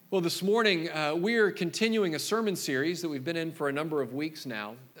Well, this morning, we are continuing a sermon series that we've been in for a number of weeks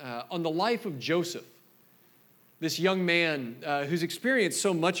now on the life of Joseph, this young man who's experienced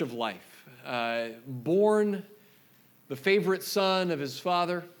so much of life. Born the favorite son of his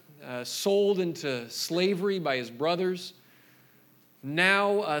father, sold into slavery by his brothers,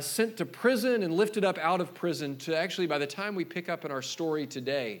 now sent to prison and lifted up out of prison to actually, by the time we pick up in our story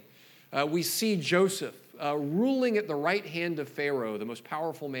today, we see Joseph ruling at the right hand of Pharaoh, the most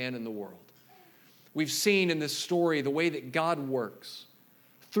powerful man in the world. We've seen in this story the way that God works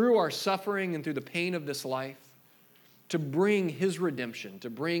through our suffering and through the pain of this life to bring his redemption, to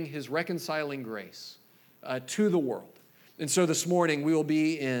bring his reconciling grace to the world. And so this morning we will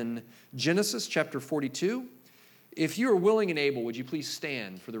be in Genesis chapter 42. If you are willing and able, would you please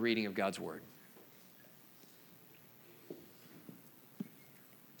stand for the reading of God's word?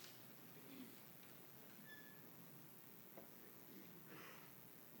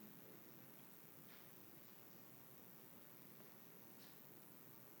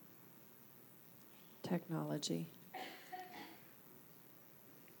 Technology.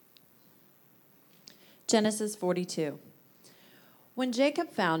 Genesis 42. When Jacob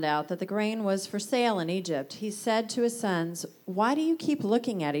found out that the grain was for sale in Egypt, he said to his sons, "Why do you keep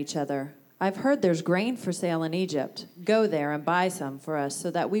looking at each other? I've heard there's grain for sale in Egypt. Go there and buy some for us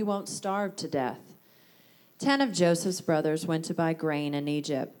so that we won't starve to death." 10 of Joseph's brothers went to buy grain in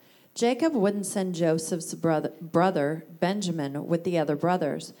Egypt. Jacob wouldn't send Joseph's brother Benjamin with the other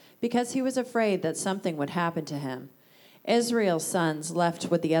brothers because he was afraid that something would happen to him. Israel's sons left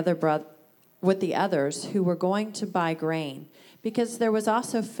with the others who were going to buy grain because there was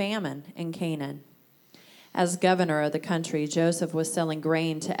also famine in Canaan. As governor of the country, Joseph was selling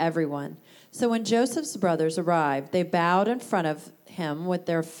grain to everyone. So when Joseph's brothers arrived, they bowed in front of him with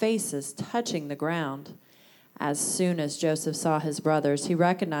their faces touching the ground. As soon as Joseph saw his brothers, he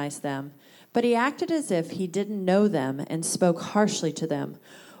recognized them, but he acted as if he didn't know them and spoke harshly to them.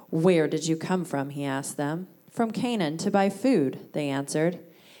 "Where did you come from?" he asked them. "From Canaan to buy food," they answered.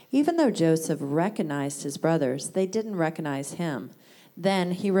 Even though Joseph recognized his brothers, they didn't recognize him.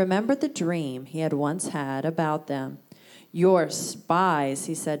 Then he remembered the dream he had once had about them. "You're spies,"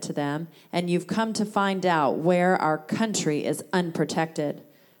 he said to them, "and you've come to find out where our country is unprotected."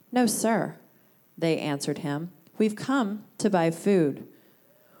 "No, sir," they answered him. "We've come to buy food.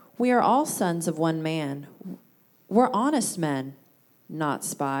 We are all sons of one man. We're honest men, not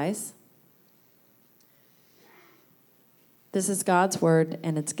spies." This is God's word,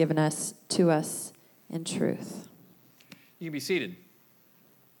 and it's given to us in truth. You can be seated.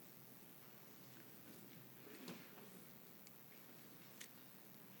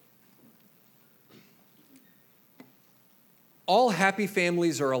 All happy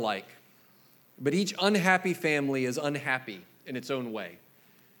families are alike, but each unhappy family is unhappy in its own way.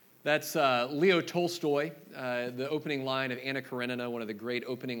 That's Leo Tolstoy, the opening line of Anna Karenina, one of the great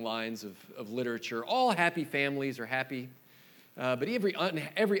opening lines of literature. All happy families are happy, but every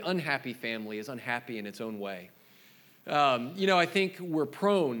unhappy family is unhappy in its own way. I think we're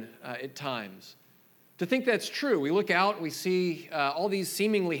prone at times to think that's true. We look out and we see all these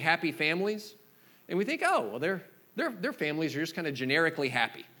seemingly happy families, and we think, oh, well, their families are just kind of generically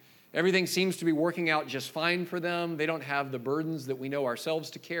happy. Everything seems to be working out just fine for them. They don't have the burdens that we know ourselves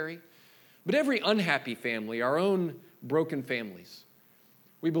to carry. But every unhappy family, our own broken families,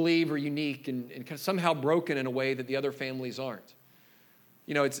 we believe are unique and kind of somehow broken in a way that the other families aren't.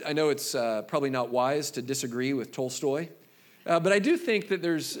 I know it's probably not wise to disagree with Tolstoy, but I do think that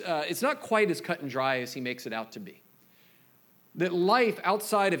it's not quite as cut and dry as he makes it out to be. That life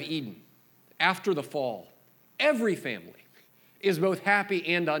outside of Eden, after the fall, every family is both happy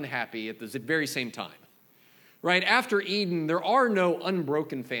and unhappy at the very same time. Right? After Eden, there are no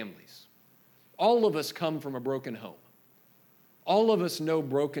unbroken families. All of us come from a broken home. All of us know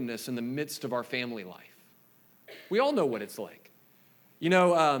brokenness in the midst of our family life. We all know what it's like.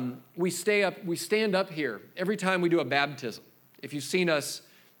 We stand up here every time we do a baptism. If you've seen us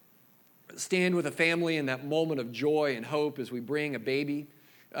stand with a family in that moment of joy and hope as we bring a baby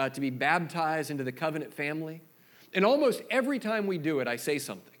to be baptized into the covenant family, and almost every time we do it, I say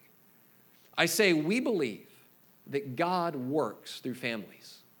something. I say, we believe that God works through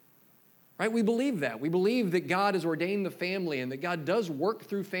families. Right? We believe that. We believe that God has ordained the family and that God does work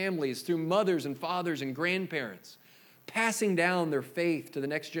through families, through mothers and fathers and grandparents, passing down their faith to the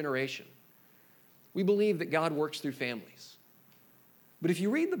next generation. We believe that God works through families. But if you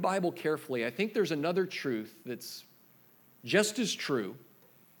read the Bible carefully, I think there's another truth that's just as true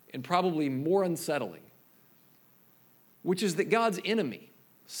and probably more unsettling, which is that God's enemy,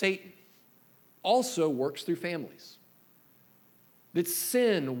 Satan, also works through families. that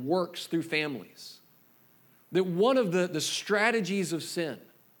sin works through families. That one of the strategies of sin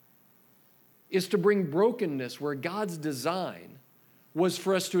is to bring brokenness where God's design was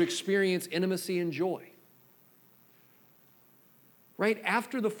for us to experience intimacy and joy. Right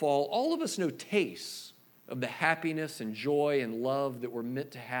after the fall, all of us know tastes of the happiness and joy and love that we're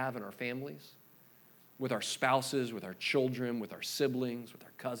meant to have in our families, with our spouses, with our children, with our siblings, with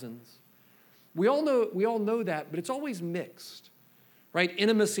our cousins. We all know that, but it's always mixed. Right?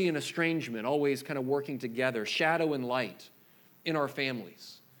 Intimacy and estrangement always kind of working together, shadow and light in our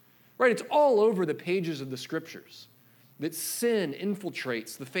families. Right? It's all over the pages of the scriptures that sin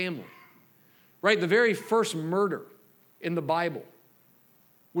infiltrates the family. Right? The very first murder in the Bible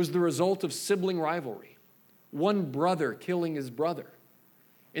was the result of sibling rivalry. One brother killing his brother.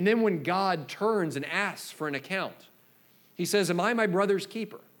 And then when God turns and asks for an account, he says, "Am I my brother's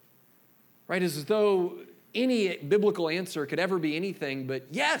keeper?" Right? As though any biblical answer could ever be anything but,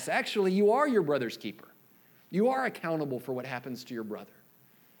 yes, actually, you are your brother's keeper. You are accountable for what happens to your brother.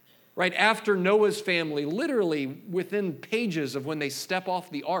 Right after Noah's family, literally within pages of when they step off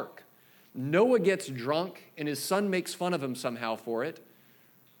the ark, Noah gets drunk and his son makes fun of him somehow for it,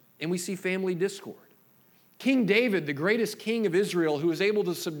 and we see family discord. King David, the greatest king of Israel, who was able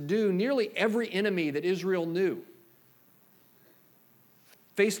to subdue nearly every enemy that Israel knew,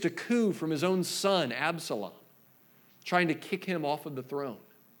 faced a coup from his own son, Absalom, trying to kick him off of the throne.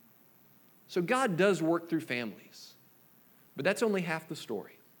 So God does work through families, but that's only half the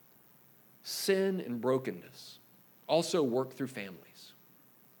story. Sin and brokenness also work through families.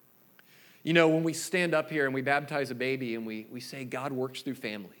 You know, when we stand up here and we baptize a baby and we say God works through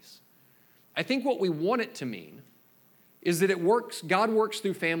families, I think what we want it to mean is that God works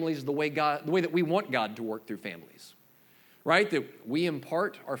through families the way that we want God to work through families. Right? That we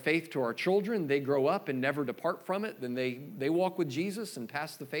impart our faith to our children, they grow up and never depart from it, then they walk with Jesus and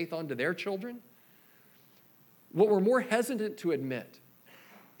pass the faith on to their children. What we're more hesitant to admit,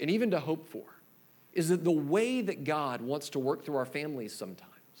 and even to hope for, is that the way that God wants to work through our families sometimes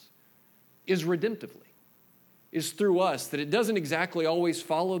is redemptively, is through us, that it doesn't exactly always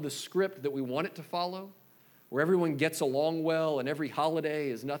follow the script that we want it to follow, where everyone gets along well and every holiday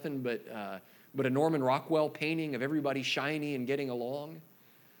is nothing but a Norman Rockwell painting of everybody shiny and getting along.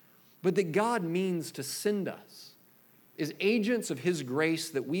 But that God means to send us as agents of his grace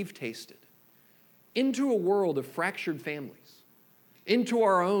that we've tasted into a world of fractured families, into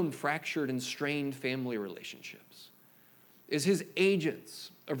our own fractured and strained family relationships, as his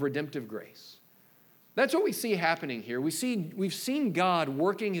agents of redemptive grace. That's what we see happening here. We've seen God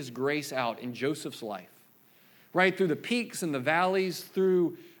working his grace out in Joseph's life, right? Through the peaks and the valleys,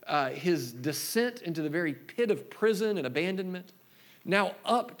 through his descent into the very pit of prison and abandonment, now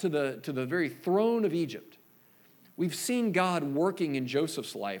up to the very throne of Egypt. We've seen God working in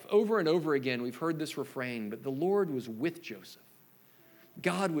Joseph's life. Over and over again, we've heard this refrain, but the Lord was with Joseph.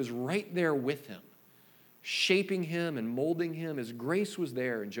 God was right there with him, shaping him and molding him. His grace was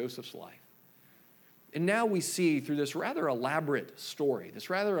there in Joseph's life. And now we see through this rather elaborate story, this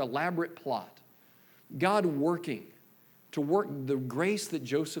rather elaborate plot, God working to work the grace that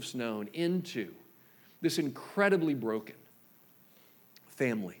Joseph's known into this incredibly broken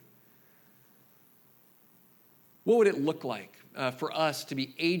family. What would it look like for us to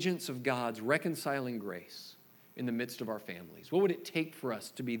be agents of God's reconciling grace in the midst of our families? What would it take for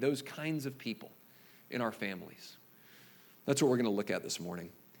us to be those kinds of people in our families? That's what we're going to look at this morning.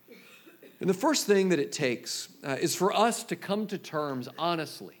 And the first thing that it takes is for us to come to terms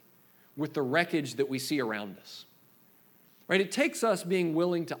honestly with the wreckage that we see around us. Right? It takes us being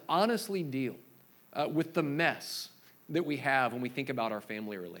willing to honestly deal with the mess that we have when we think about our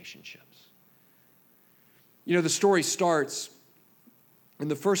family relationships. You know, the story starts in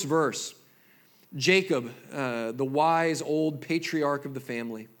the first verse. Jacob, the wise old patriarch of the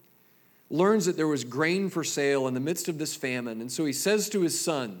family, learns that there was grain for sale in the midst of this famine. And so he says to his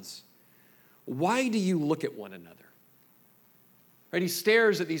sons, "Why do you look at one another?" Right? He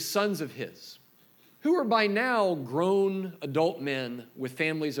stares at these sons of his, who are by now grown adult men with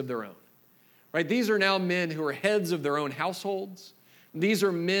families of their own. Right? These are now men who are heads of their own households. These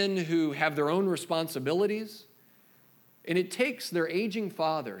are men who have their own responsibilities. And it takes their aging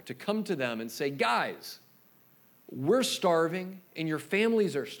father to come to them and say, "Guys, we're starving and your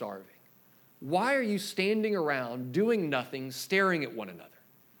families are starving. Why are you standing around doing nothing, staring at one another?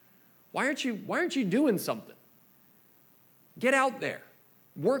 Why aren't you doing something? Get out there.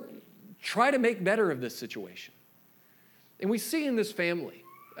 Work. Try to make better of this situation." And we see in this family,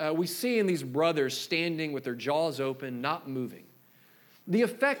 we see in these brothers standing with their jaws open, not moving, the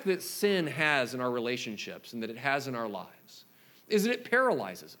effect that sin has in our relationships and that it has in our lives. is that it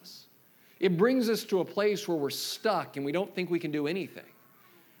paralyzes us. It brings us to a place where we're stuck and we don't think we can do anything.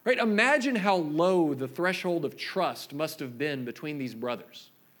 Right? Imagine how low the threshold of trust must have been between these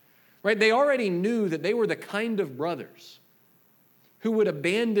brothers. Right? They already knew that they were the kind of brothers who would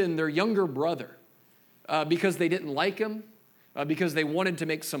abandon their younger brother because they didn't like him, because they wanted to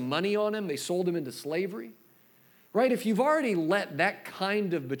make some money on him. They sold him into slavery. Right? If you've already let that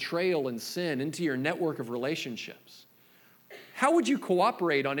kind of betrayal and sin into your network of relationships, how would you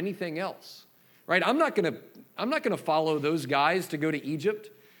cooperate on anything else? Right? I'm not going to follow those guys to go to Egypt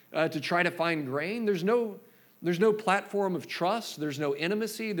to try to find grain. There's no platform of trust. There's no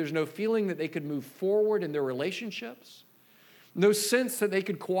intimacy. There's no feeling that they could move forward in their relationships. No sense that they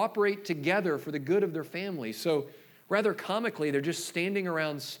could cooperate together for the good of their family. So rather comically, they're just standing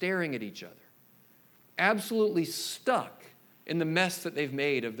around staring at each other, absolutely stuck in the mess that they've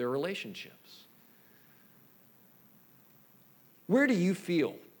made of their relationships. Where do you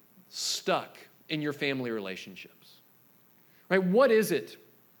feel stuck in your family relationships? Right? What is it?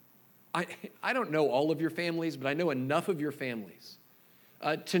 I don't know all of your families, but I know enough of your families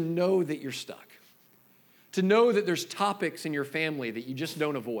to know that you're stuck. To know that there's topics in your family that you just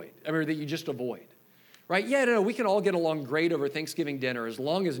don't avoid, or that you just avoid. Right? Yeah, no, we can all get along great over Thanksgiving dinner as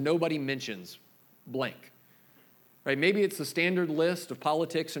long as nobody mentions blank. Right? Maybe it's the standard list of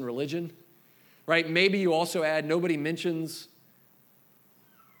politics and religion. Right? Maybe you also add nobody mentions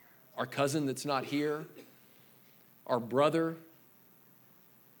our cousin that's not here, our brother.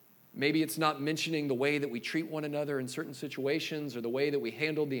 Maybe it's not mentioning the way that we treat one another in certain situations or the way that we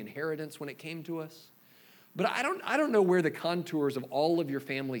handled the inheritance when it came to us. But I don't know where the contours of all of your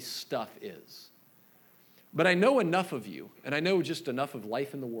family's stuff is. But I know enough of you, and I know just enough of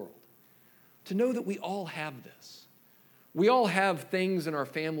life in the world to know that we all have this. We all have things in our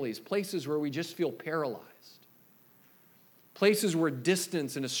families, places where we just feel paralyzed, places where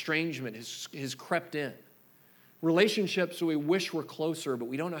distance and estrangement has crept in, relationships that we wish were closer, but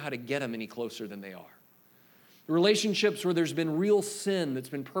we don't know how to get them any closer than they are, relationships where there's been real sin that's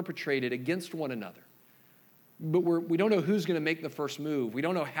been perpetrated against one another, but we don't know who's going to make the first move. We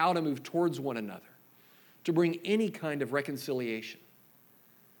don't know how to move towards one another to bring any kind of reconciliation.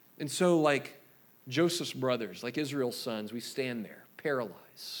 And so, like Joseph's brothers, like Israel's sons, we stand there, paralyzed,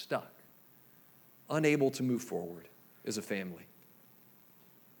 stuck, unable to move forward as a family.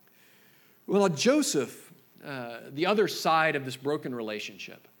 Well, Joseph, the other side of this broken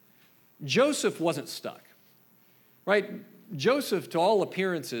relationship, Joseph wasn't stuck, right? Joseph, to all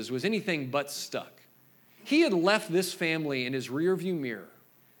appearances, was anything but stuck. He had left this family in his rearview mirror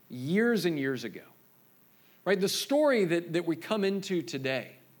years and years ago, right? The story that we come into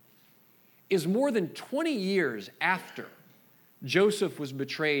today is more than 20 years after Joseph was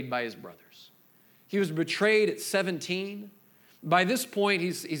betrayed by his brothers. He was betrayed at 17. By this point,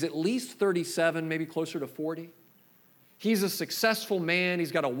 he's at least 37, maybe closer to 40. He's a successful man.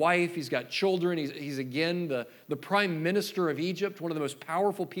 He's got a wife. He's got children. He's again, the prime minister of Egypt, one of the most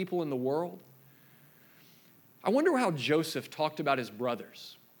powerful people in the world. I wonder how Joseph talked about his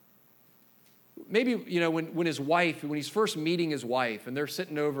brothers. Maybe, when his wife, when he's first meeting his wife and they're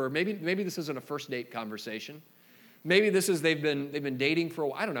sitting over, maybe this isn't a first date conversation. Maybe this is they've been dating for a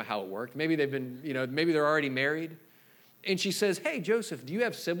while. I don't know how it worked. Maybe maybe they're already married. And she says, "Hey, Joseph, do you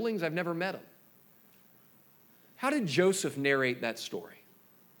have siblings? I've never met them." How did Joseph narrate that story?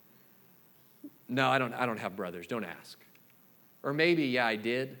 No, I don't have brothers. Don't ask. Or maybe, yeah, I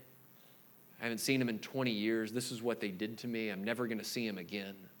did. I haven't seen them in 20 years. This is what they did to me. I'm never going to see them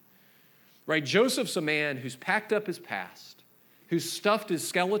again. Right? Joseph's a man who's packed up his past, who's stuffed his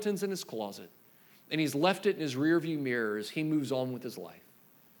skeletons in his closet, and he's left it in his rearview mirror as he moves on with his life,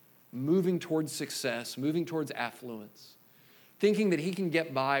 moving towards success, moving towards affluence, thinking that he can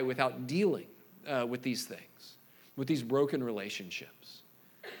get by without dealing with these things, with these broken relationships.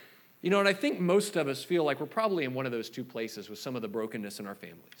 And I think most of us feel like we're probably in one of those two places with some of the brokenness in our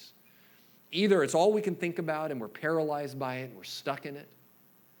families. Either it's all we can think about and we're paralyzed by it and we're stuck in it.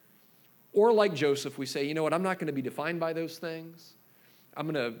 Or like Joseph, we say, you know what, I'm not going to be defined by those things.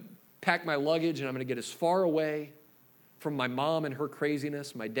 I'm going to pack my luggage and I'm going to get as far away from my mom and her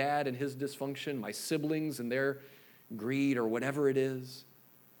craziness, my dad and his dysfunction, my siblings and their greed or whatever it is.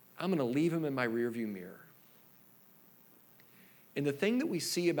 I'm going to leave them in my rearview mirror. And the thing that we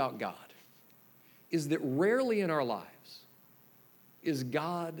see about God is that rarely in our lives is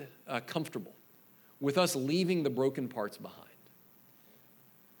God comfortable with us leaving the broken parts behind.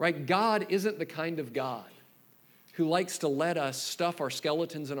 Right? God isn't the kind of God who likes to let us stuff our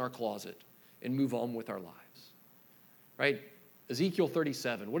skeletons in our closet and move on with our lives. Right? Ezekiel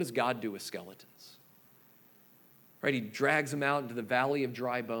 37, what does God do with skeletons? Right? He drags them out into the valley of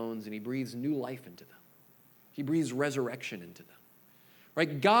dry bones, and he breathes new life into them. He breathes resurrection into them.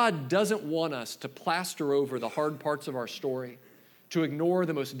 Right? God doesn't want us to plaster over the hard parts of our story, to ignore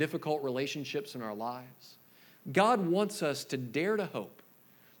the most difficult relationships in our lives. God wants us to dare to hope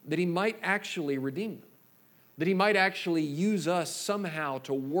that he might actually redeem them, that he might actually use us somehow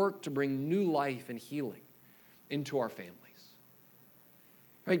to work to bring new life and healing into our families.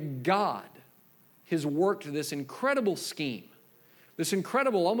 Right? God has worked this incredible scheme, this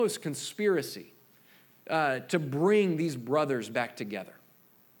incredible almost conspiracy to bring these brothers back together.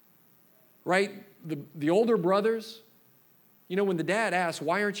 Right? The older brothers, when the dad asked,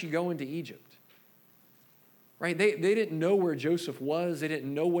 why aren't you going to Egypt? Right? They didn't know where Joseph was. They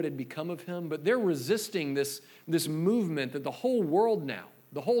didn't know what had become of him, but they're resisting this movement that the whole world now,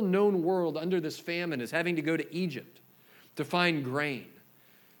 the whole known world under this famine is having to go to Egypt to find grain.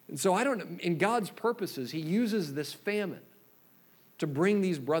 And so in God's purposes, he uses this famine to bring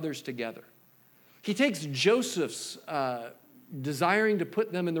these brothers together. He takes Joseph's desiring to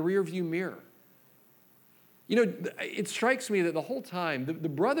put them in the rearview mirror. It strikes me that the whole time, the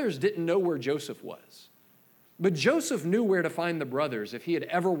brothers didn't know where Joseph was. But Joseph knew where to find the brothers if he had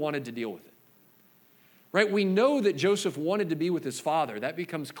ever wanted to deal with it. Right? We know that Joseph wanted to be with his father. That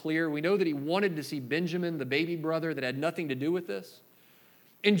becomes clear. We know that he wanted to see Benjamin, the baby brother that had nothing to do with this.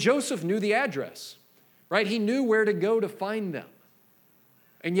 And Joseph knew the address. Right? He knew where to go to find them.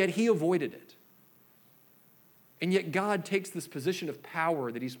 And yet he avoided it. And yet God takes this position of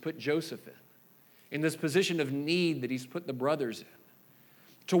power that he's put Joseph in this position of need that he's put the brothers in,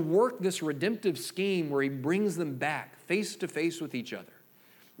 to work this redemptive scheme where he brings them back face to face with each other,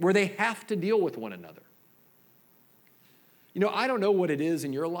 where they have to deal with one another. I don't know what it is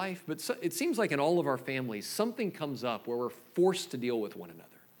in your life, but it seems like in all of our families, something comes up where we're forced to deal with one another.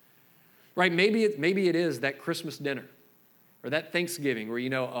 Right? Maybe it is that Christmas dinner or that Thanksgiving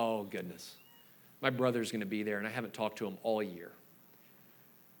where oh goodness, my brother's going to be there and I haven't talked to him all year.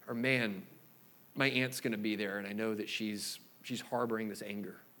 Or man, my aunt's going to be there and I know that she's harboring this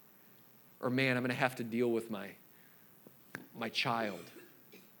anger. Or man, I'm going to have to deal with my child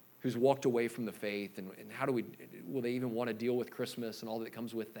who's walked away from the faith, and will they even want to deal with Christmas and all that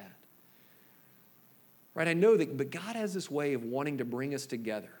comes with that? Right? I know that, but God has this way of wanting to bring us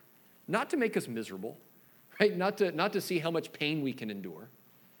together, not to make us miserable, right? Not to see how much pain we can endure,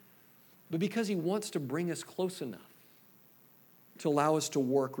 but because he wants to bring us close enough to allow us to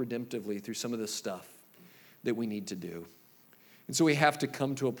work redemptively through some of this stuff that we need to do. And so we have to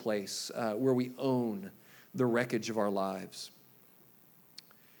come to a place where we own the wreckage of our lives.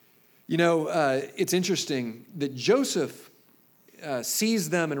 It's interesting that Joseph sees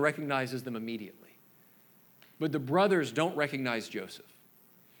them and recognizes them immediately. But the brothers don't recognize Joseph.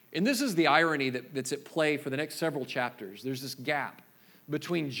 And this is the irony that's at play for the next several chapters. There's this gap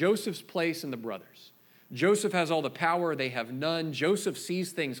between Joseph's place and the brothers. Joseph has all the power, they have none. Joseph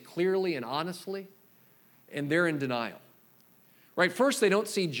sees things clearly and honestly, and they're in denial. Right? First, they don't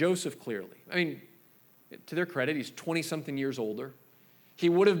see Joseph clearly. I mean, to their credit, he's 20-something years older. He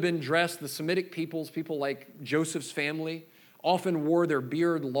would have been dressed, the Semitic people like Joseph's family, often wore their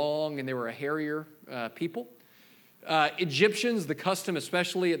beard long, and they were a hairier people. Egyptians, the custom,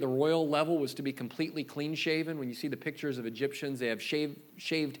 especially at the royal level, was to be completely clean-shaven. When you see the pictures of Egyptians, they have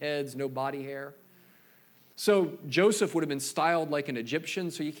shaved heads, no body hair. So Joseph would have been styled like an Egyptian,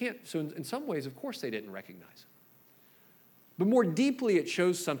 so in some ways, of course, they didn't recognize him. But more deeply, it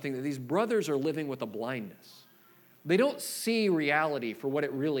shows something that these brothers are living with a blindness. They don't see reality for what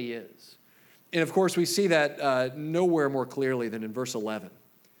it really is. And of course, we see that nowhere more clearly than in verse 11.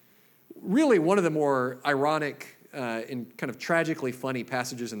 Really, one of the more ironic and kind of tragically funny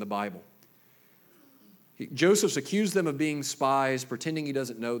passages in the Bible. Joseph's accused them of being spies, pretending he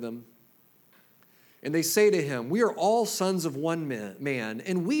doesn't know them. And they say to him, "We are all sons of one man,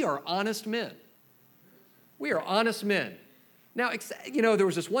 and we are honest men." We are honest men. Now, there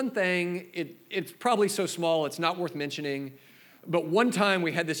was this one thing, it's probably so small, it's not worth mentioning, but one time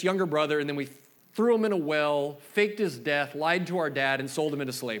we had this younger brother, and then we threw him in a well, faked his death, lied to our dad, and sold him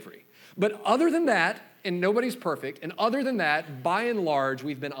into slavery. But other than that, and nobody's perfect, and other than that, by and large,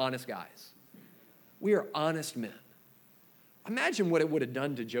 we've been honest guys. We are honest men. Imagine what it would have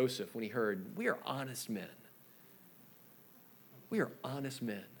done to Joseph when he heard, we are honest men. We are honest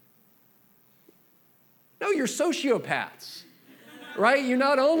men. No, you're sociopaths, right? You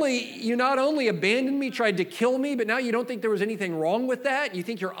not only abandoned me, tried to kill me, but now you don't think there was anything wrong with that? You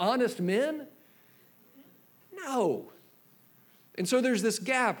think you're honest men? No. And so there's this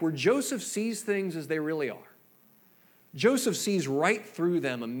gap where Joseph sees things as they really are. Joseph sees right through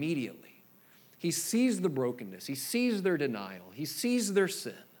them immediately. He sees the brokenness. He sees their denial. He sees their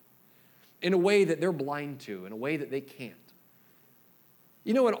sin in a way that they're blind to, in a way that they can't.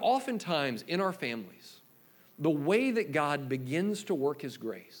 You know, and oftentimes in our families, the way that God begins to work his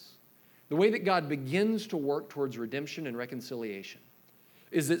grace, the way that God begins to work towards redemption and reconciliation,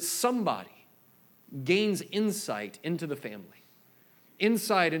 is that somebody gains insight into the family,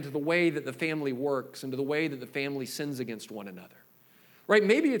 insight into the way that the family works, into the way that the family sins against one another. Right?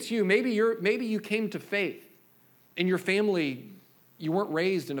 Maybe it's you. Maybe you came to faith in your family. You weren't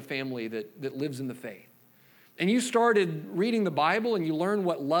raised in a family that lives in the faith. And you started reading the Bible and you learn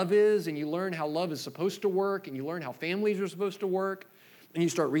what love is, and you learn how love is supposed to work, and you learn how families are supposed to work. And you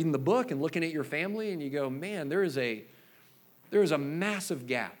start reading the book and looking at your family and you go, man, there is a massive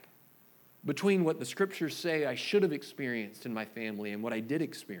gap between what the scriptures say I should have experienced in my family and what I did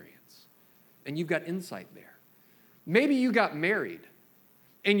experience. And you've got insight there. Maybe you got married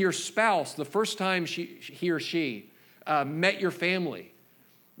and your spouse, the first time he or she met your family,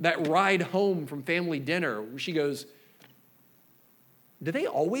 that ride home from family dinner, she goes, do they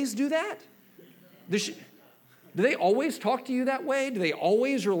always do that? Do they always talk to you that way? Do they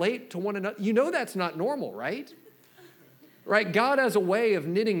always relate to one another? You know that's not normal, right? Right? God has a way of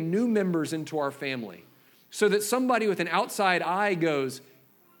knitting new members into our family so that somebody with an outside eye goes,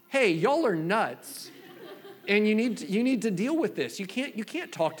 hey, y'all are nuts, and you need to deal with this. You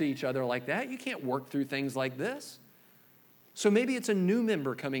can't talk to each other like that. You can't work through things like this. So maybe it's a new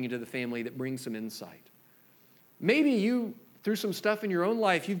member coming into the family that brings some insight. Maybe you, through some stuff in your own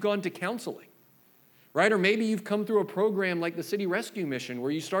life, you've gone to counseling, right? Or maybe you've come through a program like the City Rescue Mission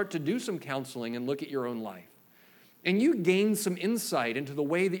where you start to do some counseling and look at your own life. And you gain some insight into the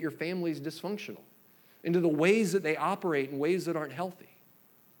way that your family is dysfunctional, into the ways that they operate in ways that aren't healthy.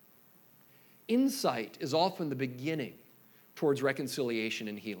 Insight is often the beginning towards reconciliation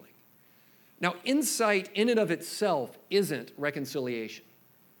and healing. Now, insight in and of itself isn't reconciliation,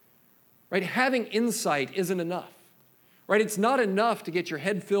 right? Having insight isn't enough, right? It's not enough to get your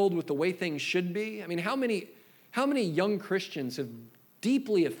head filled with the way things should be. I mean, how many young Christians have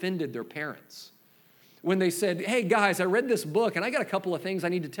deeply offended their parents when they said, hey, guys, I read this book, and I got a couple of things I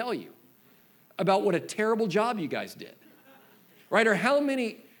need to tell you about what a terrible job you guys did, right? Or how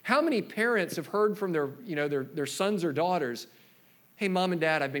many parents have heard from their sons or daughters, hey, mom and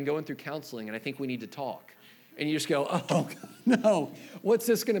dad, I've been going through counseling, and I think we need to talk. And you just go, oh, God, no, what's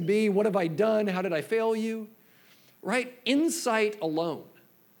this going to be? What have I done? How did I fail you? Right? Insight alone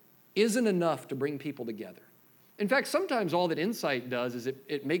isn't enough to bring people together. In fact, sometimes all that insight does is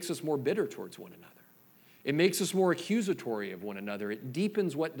it makes us more bitter towards one another. It makes us more accusatory of one another. It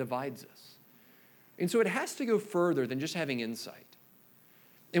deepens what divides us. And so it has to go further than just having insight.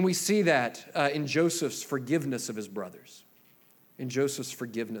 And we see that in Joseph's forgiveness of his brothers. In Joseph's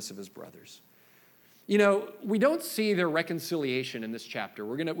forgiveness of his brothers. You know, we don't see their reconciliation in this chapter.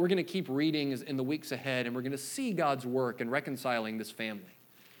 We're gonna keep reading in the weeks ahead, and we're going to see God's work in reconciling this family.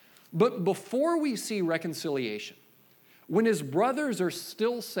 But before we see reconciliation, when his brothers are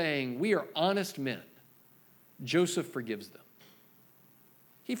still saying, we are honest men, Joseph forgives them.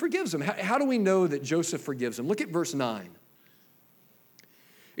 He forgives them. How do we know that Joseph forgives them? Look at verse 9.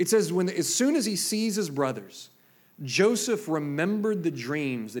 It says, as soon as he sees his brothers, Joseph remembered the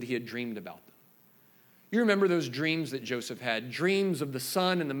dreams that he had dreamed about them. You remember those dreams that Joseph had, dreams of the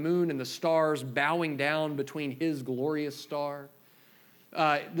sun and the moon and the stars bowing down between his glorious star.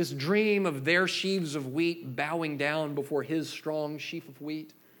 This dream of their sheaves of wheat bowing down before his strong sheaf of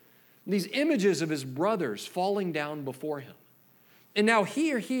wheat. These images of his brothers falling down before him. And now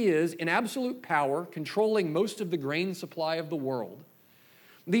here he is in absolute power, controlling most of the grain supply of the world.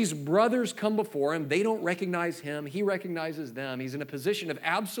 These brothers come before him. They don't recognize him. He recognizes them. He's in a position of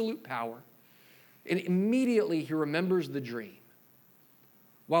absolute power. And immediately he remembers the dream.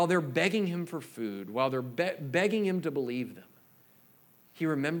 While they're begging him for food, while they're begging him to believe them, he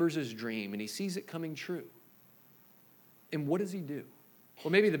remembers his dream and he sees it coming true. And what does he do?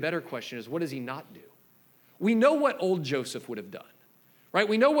 Well, maybe the better question is, what does he not do? We know what old Joseph would have done, right?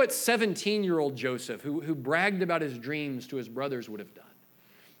 We know what 17-year-old Joseph, who bragged about his dreams to his brothers, would have done.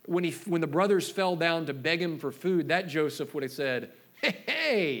 When the brothers fell down to beg him for food, that Joseph would have said,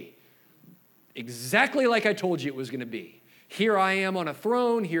 hey, exactly like I told you it was going to be. Here I am on a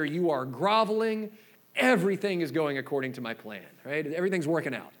throne. Here you are groveling. Everything is going according to my plan, right? Everything's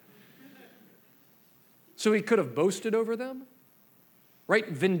working out. So he could have boasted over them, right?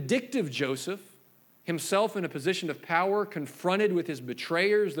 Vindictive Joseph, himself in a position of power, confronted with his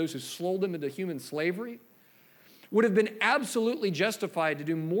betrayers, those who sold him into human slavery, would have been absolutely justified to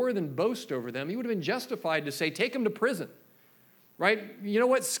do more than boast over them. He would have been justified to say, take them to prison, right? You know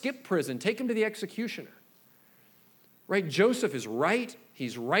what? Skip prison. Take him to the executioner. Right? Joseph is right.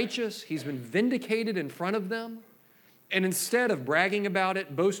 He's righteous. He's been vindicated in front of them. And instead of bragging about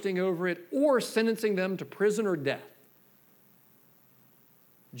it, boasting over it, or sentencing them to prison or death,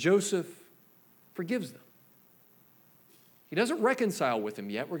 Joseph forgives them. He doesn't reconcile with them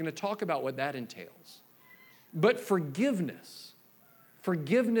yet. We're going to talk about what that entails. But forgiveness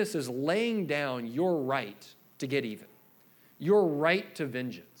is laying down your right to get even, your right to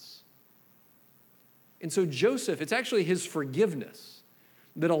vengeance. And so Joseph, it's actually his forgiveness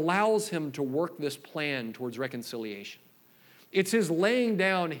that allows him to work this plan towards reconciliation. It's his laying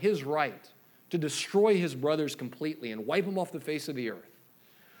down his right to destroy his brothers completely and wipe them off the face of the earth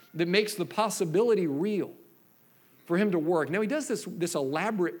that makes the possibility real for him to work. Now, he does this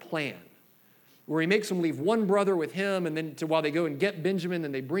elaborate plan where he makes them leave one brother with him, and then while they go and get Benjamin,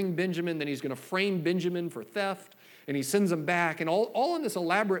 then they bring Benjamin, then he's going to frame Benjamin for theft, and he sends them back, and all in this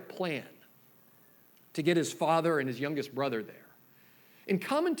elaborate plan to get his father and his youngest brother there. And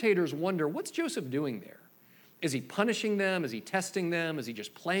commentators wonder, what's Joseph doing there? Is he punishing them? Is he testing them? Is he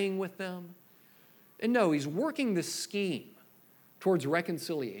just playing with them? And no, he's working this scheme towards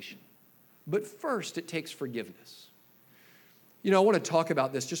reconciliation. But first, it takes forgiveness. You know, I want to talk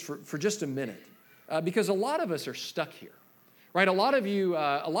about this just for just a minute, because a lot of us are stuck here, right? A lot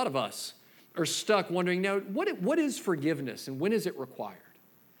of us are stuck wondering, now, what is forgiveness and when is it required?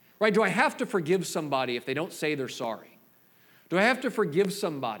 Right? Do I have to forgive somebody if they don't say they're sorry? Do I have to forgive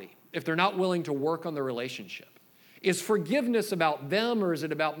somebody if they're not willing to work on the relationship? Is forgiveness about them or is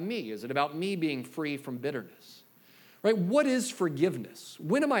it about me? Is it about me being free from bitterness? Right? What is forgiveness?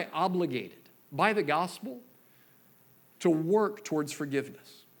 When am I obligated by the gospel to work towards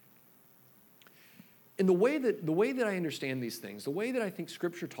forgiveness? And the way that I understand these things, the way that I think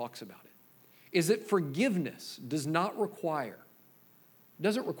Scripture talks about it, is that forgiveness doesn't require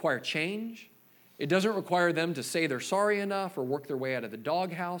change. It doesn't require them to say they're sorry enough or work their way out of the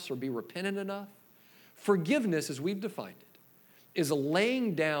doghouse or be repentant enough. Forgiveness, as we've defined it, is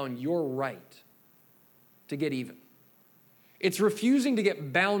laying down your right to get even. It's refusing to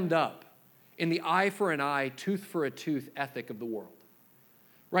get bound up in the eye for an eye, tooth for a tooth ethic of the world.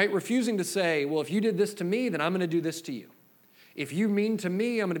 Right? Refusing to say, well, if you did this to me, then I'm going to do this to you. If you mean to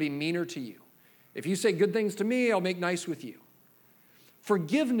me, I'm going to be meaner to you. If you say good things to me, I'll make nice with you.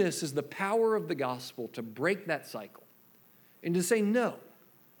 Forgiveness is the power of the gospel to break that cycle and to say, no,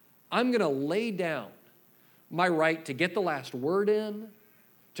 I'm going to lay down my right to get the last word in,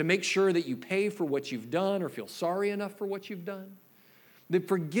 to make sure that you pay for what you've done or feel sorry enough for what you've done. That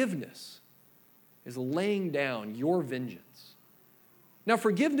forgiveness is laying down your vengeance. Now,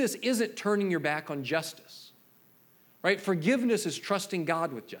 forgiveness isn't turning your back on justice, right? Forgiveness is trusting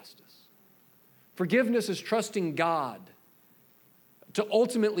God with justice. Forgiveness is trusting God to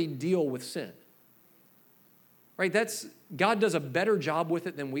ultimately deal with sin, right? God does a better job with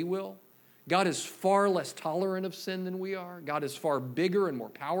it than we will. God is far less tolerant of sin than we are. God is far bigger and more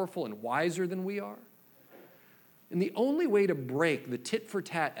powerful and wiser than we are. And the only way to break the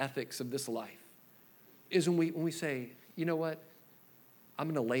tit-for-tat ethics of this life is when we say, you know what? I'm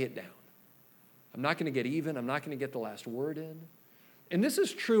going to lay it down. I'm not going to get even. I'm not going to get the last word in. And this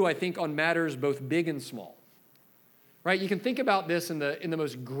is true, I think, on matters both big and small. Right? You can think about this in the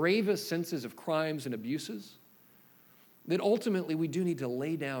most gravest senses of crimes and abuses, that ultimately we do need to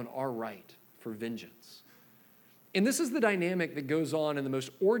lay down our right for vengeance. And this is the dynamic that goes on in the most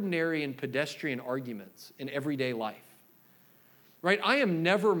ordinary and pedestrian arguments in everyday life. Right? I am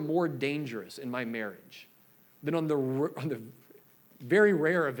never more dangerous in my marriage than on the very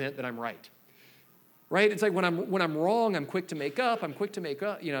rare event that I'm right. Right? It's like when I'm wrong, I'm quick to make up, I'm quick to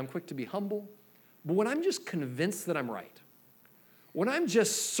be humble. But when I'm just convinced that I'm right, when I'm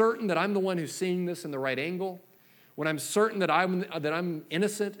just certain that I'm the one who's seeing this in the right angle, when I'm certain that I'm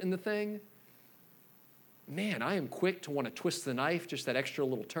innocent in the thing, man, I am quick to want to twist the knife just that extra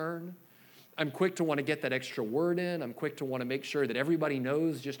little turn. I'm quick to want to get that extra word in. I'm quick to want to make sure that everybody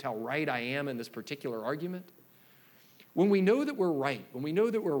knows just how right I am in this particular argument. When we know that we're right, when we know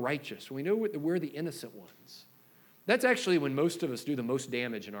that we're righteous, when we know that we're the innocent ones, that's actually when most of us do the most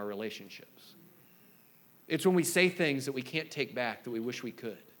damage in our relationships. It's when we say things that we can't take back that we wish we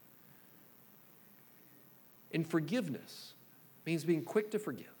could. And forgiveness means being quick to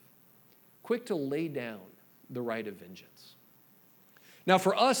forgive, quick to lay down the right of vengeance. Now,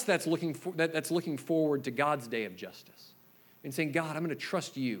 for us, that's looking forward to God's day of justice and saying, God, I'm going to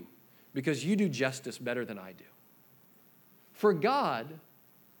trust you because you do justice better than I do. For God,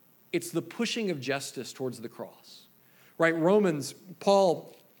 it's the pushing of justice towards the cross. Right?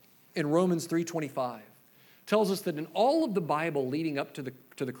 Paul in Romans 3:25 tells us that in all of the Bible leading up to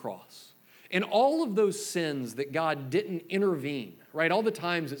the cross, in all of those sins that God didn't intervene, right? All the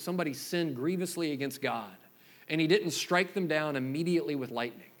times that somebody sinned grievously against God and he didn't strike them down immediately with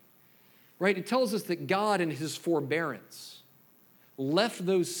lightning, right? It tells us that God in his forbearance left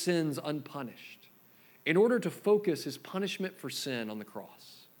those sins unpunished in order to focus his punishment for sin on the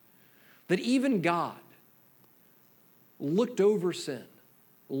cross. That even God looked over sin,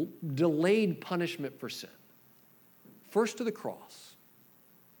 delayed punishment for sin, first to the cross,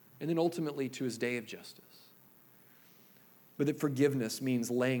 and then ultimately to his day of justice. But that forgiveness means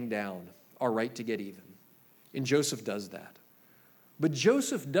laying down our right to get even. And Joseph does that. But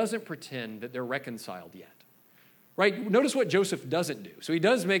Joseph doesn't pretend that they're reconciled yet. Right? Notice what Joseph doesn't do. So he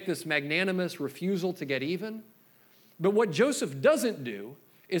does make this magnanimous refusal to get even. But what Joseph doesn't do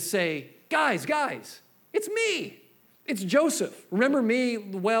is say, guys, it's me. It's Joseph. Remember me?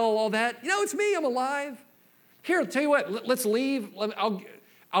 Well, all that. It's me. I'm alive. Here, I'll tell you what. Let's leave.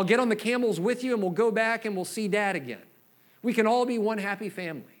 I'll get on the camels with you and we'll go back and we'll see Dad again. We can all be one happy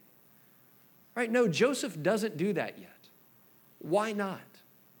family. Right? No, Joseph doesn't do that yet. Why not?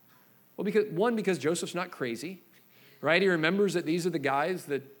 Well, because Joseph's not crazy. Right? He remembers that these are the guys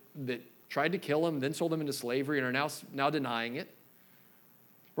that tried to kill him, then sold him into slavery and are now denying it.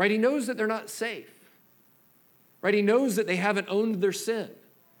 Right? He knows that they're not safe. Right? He knows that they haven't owned their sin.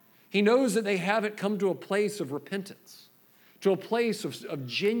 He knows that they haven't come to a place of repentance, to a place of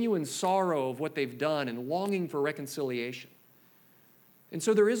genuine sorrow of what they've done and longing for reconciliation. And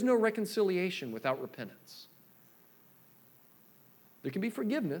so there is no reconciliation without repentance. There can be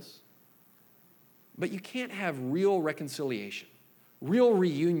forgiveness, but you can't have real reconciliation, real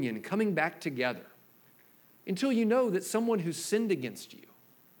reunion, coming back together until you know that someone who's sinned against you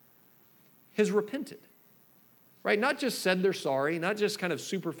has repented. Right? Not just said they're sorry, not just kind of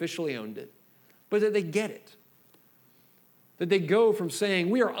superficially owned it, but that they get it. That they go from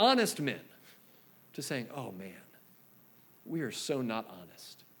saying, we are honest men, to saying, oh man, we are so not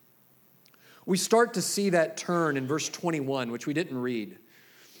honest. We start to see that turn in verse 21, which we didn't read.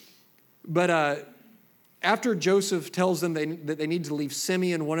 But after Joseph tells them that they need to leave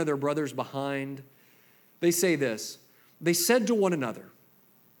Simeon, one of their brothers, behind, they say this. They said to one another,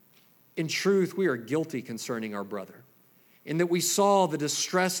 in truth, we are guilty concerning our brother, in that we saw the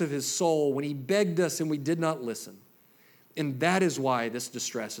distress of his soul when he begged us and we did not listen. And that is why this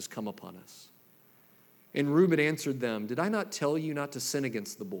distress has come upon us. And Reuben answered them, did I not tell you not to sin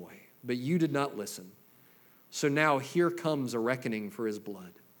against the boy? But you did not listen. So now here comes a reckoning for his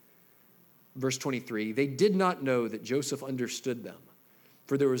blood. Verse 23, they did not know that Joseph understood them,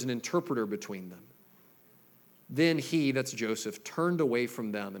 for there was an interpreter between them. Then he, that's Joseph, turned away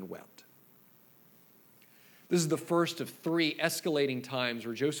from them and wept. This is the first of three escalating times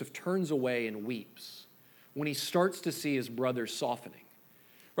where Joseph turns away and weeps when he starts to see his brothers softening.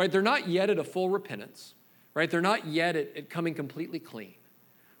 Right? They're not yet at a full repentance. Right? They're not yet at coming completely clean.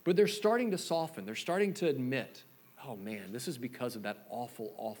 But they're starting to soften. They're starting to admit, oh man, this is because of that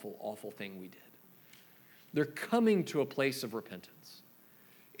awful, awful, awful thing we did. They're coming to a place of repentance.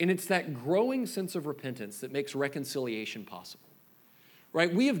 And it's that growing sense of repentance that makes reconciliation possible.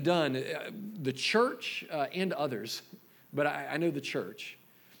 Right? We have done, the church and others, but I know the church,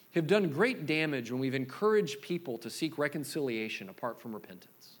 have done great damage when we've encouraged people to seek reconciliation apart from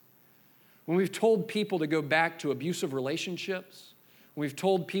repentance. When we've told people to go back to abusive relationships, when we've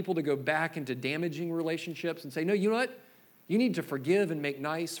told people to go back into damaging relationships and say, no, you know what? You need to forgive and make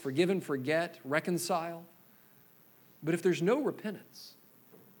nice, forgive and forget, reconcile. But if there's no repentance,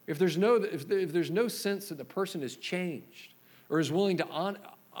 if there's no sense that the person has changed or is willing to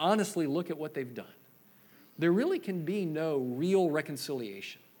honestly look at what they've done, there really can be no real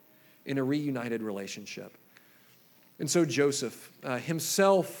reconciliation in a reunited relationship. And so Joseph,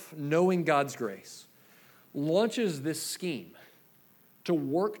 himself knowing God's grace, launches this scheme to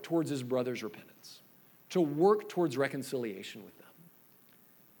work towards his brother's repentance, to work towards reconciliation with them.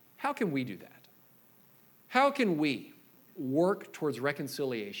 How can we do that? How can we work towards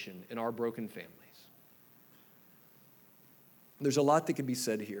reconciliation in our broken families? There's a lot that can be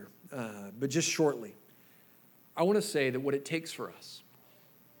said here, but just shortly, I want to say that what it takes for us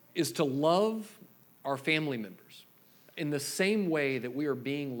is to love our family members in the same way that we are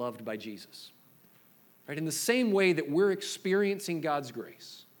being loved by Jesus. Right? In the same way that we're experiencing God's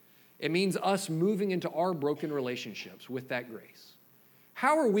grace. It means us moving into our broken relationships with that grace.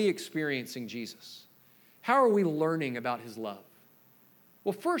 How are we experiencing Jesus? How are we learning about his love?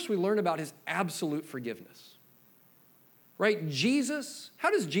 Well, first we learn about his absolute forgiveness. Right? Jesus,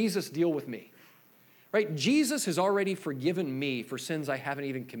 how does Jesus deal with me? Right? Jesus has already forgiven me for sins I haven't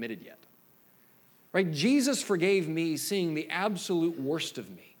even committed yet. right? Jesus forgave me seeing the absolute worst of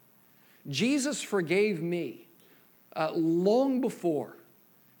me. Jesus forgave me long before.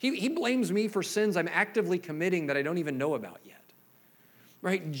 He blames me for sins I'm actively committing that I don't even know about yet.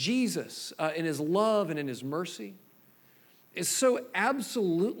 Right? Jesus, in his love and in his mercy, is so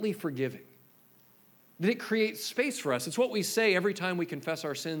absolutely forgiving that it creates space for us. It's what we say every time we confess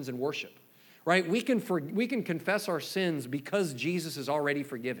our sins in worship. Right? We can confess our sins because Jesus is already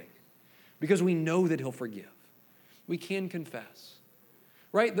forgiving, because we know that he'll forgive. We can confess.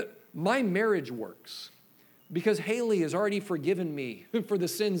 Right? My marriage works because Haley has already forgiven me for the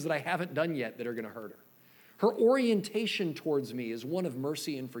sins that I haven't done yet that are going to hurt her. Her orientation towards me is one of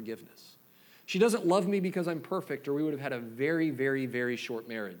mercy and forgiveness. She doesn't love me because I'm perfect, or we would have had a very, very, very short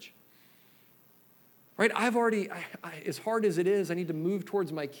marriage. Right? As hard as it is, I need to move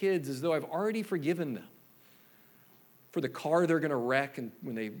towards my kids as though I've already forgiven them for the car they're going to wreck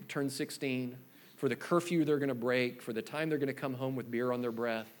when they turn 16, for the curfew they're going to break, for the time they're going to come home with beer on their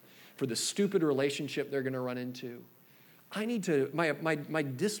breath, for the stupid relationship they're going to run into. My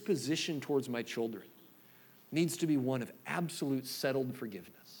disposition towards my children needs to be one of absolute settled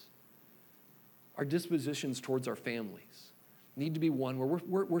forgiveness. Our dispositions towards our families need to be one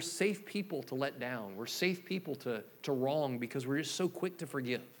where we're safe people to let down. We're safe people to wrong because we're just so quick to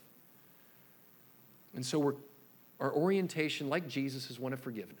forgive. And so our orientation, like Jesus, is one of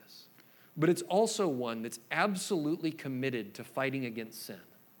forgiveness. But it's also one that's absolutely committed to fighting against sin.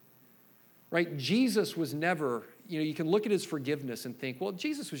 Right? Jesus was never, you can look at his forgiveness and think, well,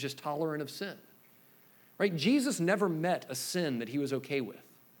 Jesus was just tolerant of sin. Right? Jesus never met a sin that he was okay with.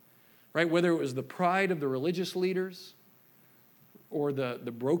 Right? Whether it was the pride of the religious leaders, or the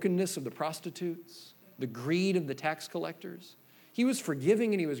brokenness of the prostitutes, the greed of the tax collectors. He was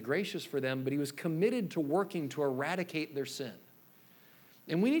forgiving and he was gracious for them, but he was committed to working to eradicate their sin.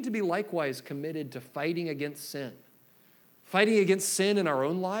 And we need to be likewise committed to fighting against sin. Fighting against sin in our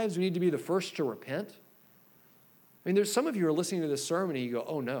own lives, we need to be the first to repent. I mean, there's some of you who are listening to this sermon and you go,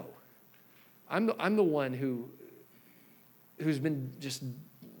 oh no, I'm the one who's been just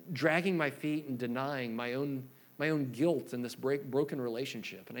dragging my feet and denying my own guilt in this broken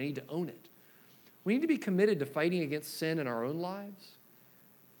relationship, and I need to own it. We need to be committed to fighting against sin in our own lives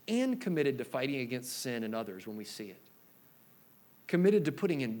and committed to fighting against sin in others when we see it. Committed to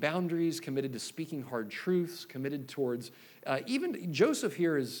putting in boundaries, committed to speaking hard truths, committed towards, even Joseph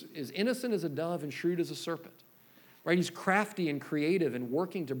here is innocent as a dove and shrewd as a serpent. Right? He's crafty and creative and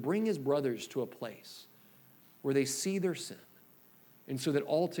working to bring his brothers to a place where they see their sin, and so that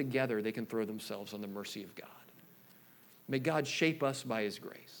all together they can throw themselves on the mercy of God. May God shape us by his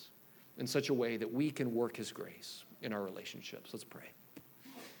grace in such a way that we can work his grace in our relationships. Let's pray.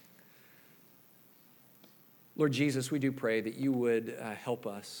 Lord Jesus, we do pray that you would help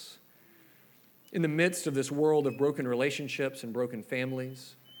us in the midst of this world of broken relationships and broken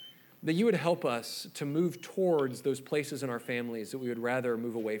families, that you would help us to move towards those places in our families that we would rather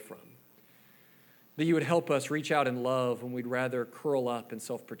move away from, that you would help us reach out in love when we'd rather curl up in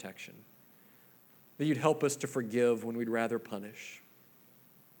self-protection, that you'd help us to forgive when we'd rather punish,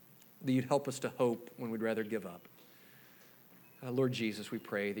 that you'd help us to hope when we'd rather give up. Lord Jesus, we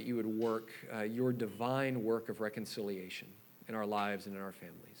pray that you would work your divine work of reconciliation in our lives and in our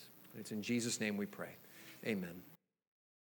families. And it's in Jesus' name we pray. Amen.